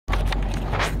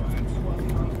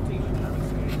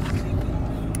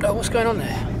hell? What's going on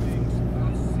there?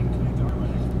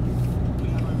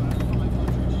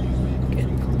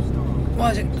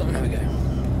 Why is it? Oh, there we go.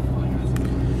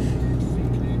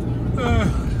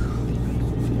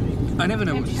 I never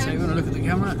know what to say when I look at the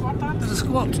camera. There's a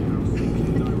squat.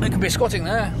 There could be a squatting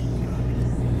there.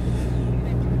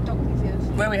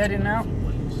 Where are we heading now?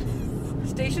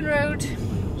 Station Road.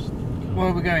 Where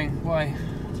are we going? Why?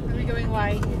 Where are we going?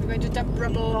 Why? We're going to dump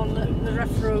rubble on the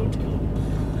rough road.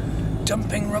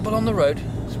 Dumping rubble on the road?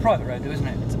 It's a private road though, isn't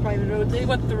it? It's a private road. They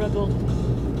want the rubble.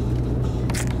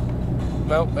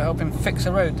 Well, we're helping fix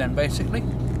a road then, basically.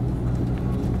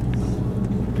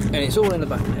 And it's all in the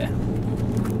back there.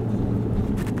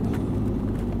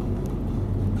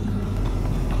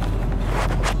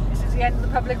 This is the end of the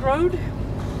public road.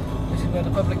 This is where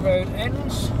the public road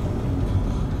ends.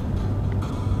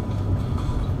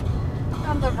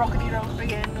 And the rockety road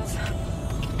begins.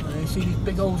 And you see these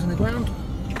big holes in the ground?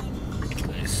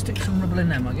 Let's stick some rubble in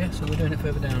them, I guess, so we're doing it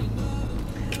further down.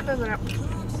 Further up.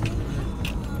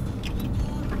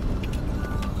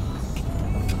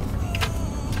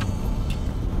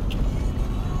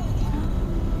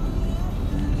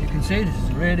 See, this is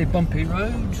a really bumpy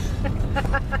road.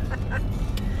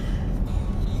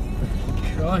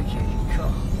 Crikey.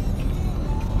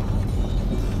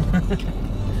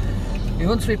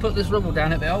 Once we put this rubble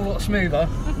down, it'll be a whole lot smoother.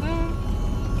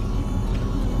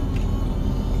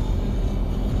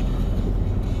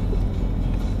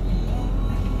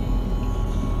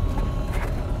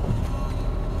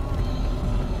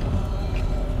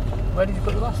 Where did you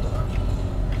put the last one?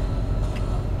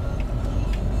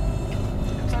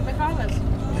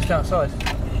 Just outside.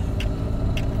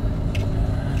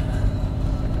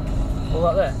 All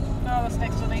right there? No, that's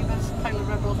next to the neighbour's pile of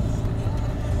rubble.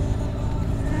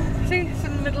 See, it's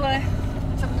in the middle there.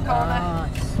 It's up in the corner. Ah,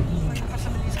 I see. Looking for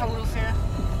some of these holes here.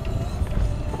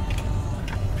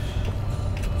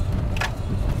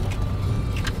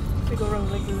 We go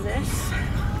round like this.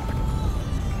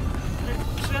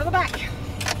 To the back.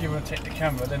 If you want to take the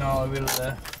camera, then I will.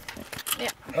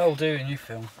 Yeah. I'll do and you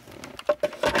film.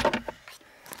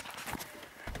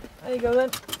 There you go then.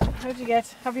 How'd you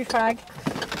get? Have your fag.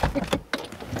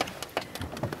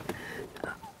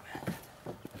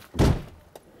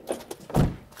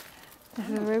 This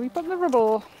is where we put the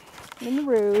rubble in the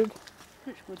road.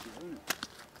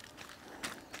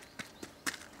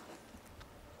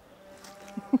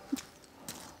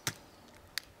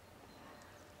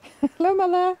 Hello,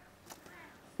 Mother.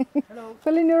 Hello.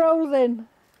 Filling your holes in.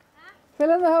 Huh?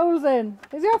 Filling the holes in.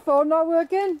 Is your phone not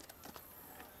working?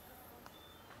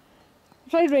 I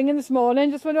tried ringing this morning,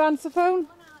 just went to answer phone.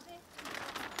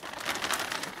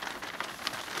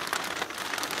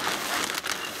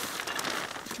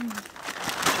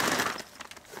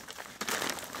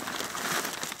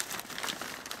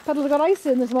 Puddles got ice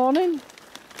in this morning.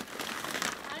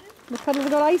 The puddles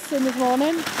got ice in this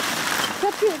morning. Go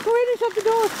in and shut the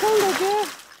door, it's cold out here.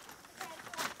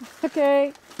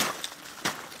 Okay.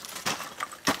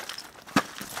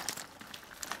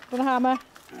 Want a hammer?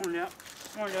 Oh yeah.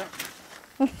 Oh yeah.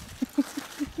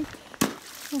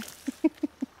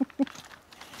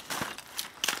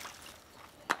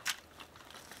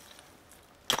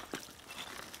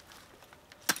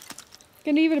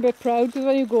 Can leave it a bit proud because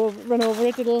when you go run over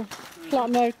it, it'll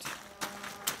flatten out.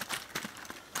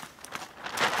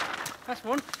 That's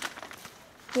one.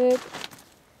 Good.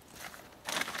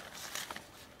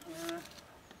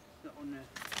 That one there.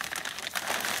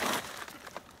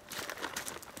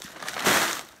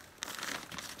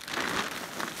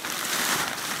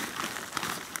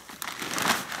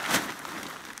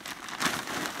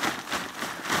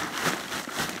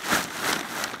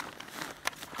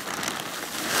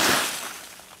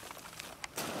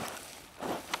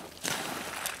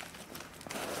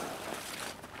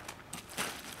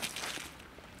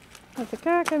 There's the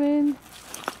car coming.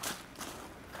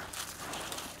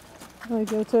 There you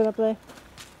go, turn up there.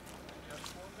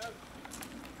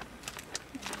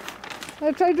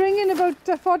 I tried ringing about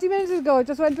 40 minutes ago, I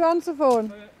just went to answer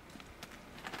phone.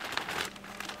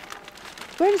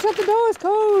 Go in and shut the door, it's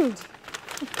cold.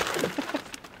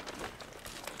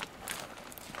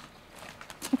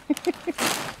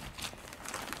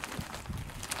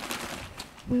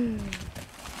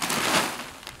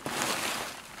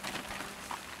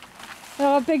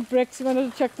 Oh, big bricks, you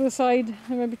wanted to check to the side,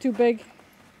 they might be too big.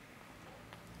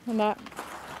 And that.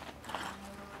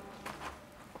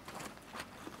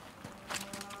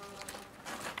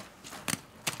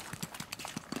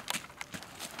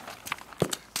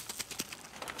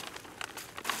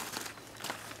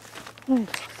 Right,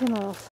 somewhere else.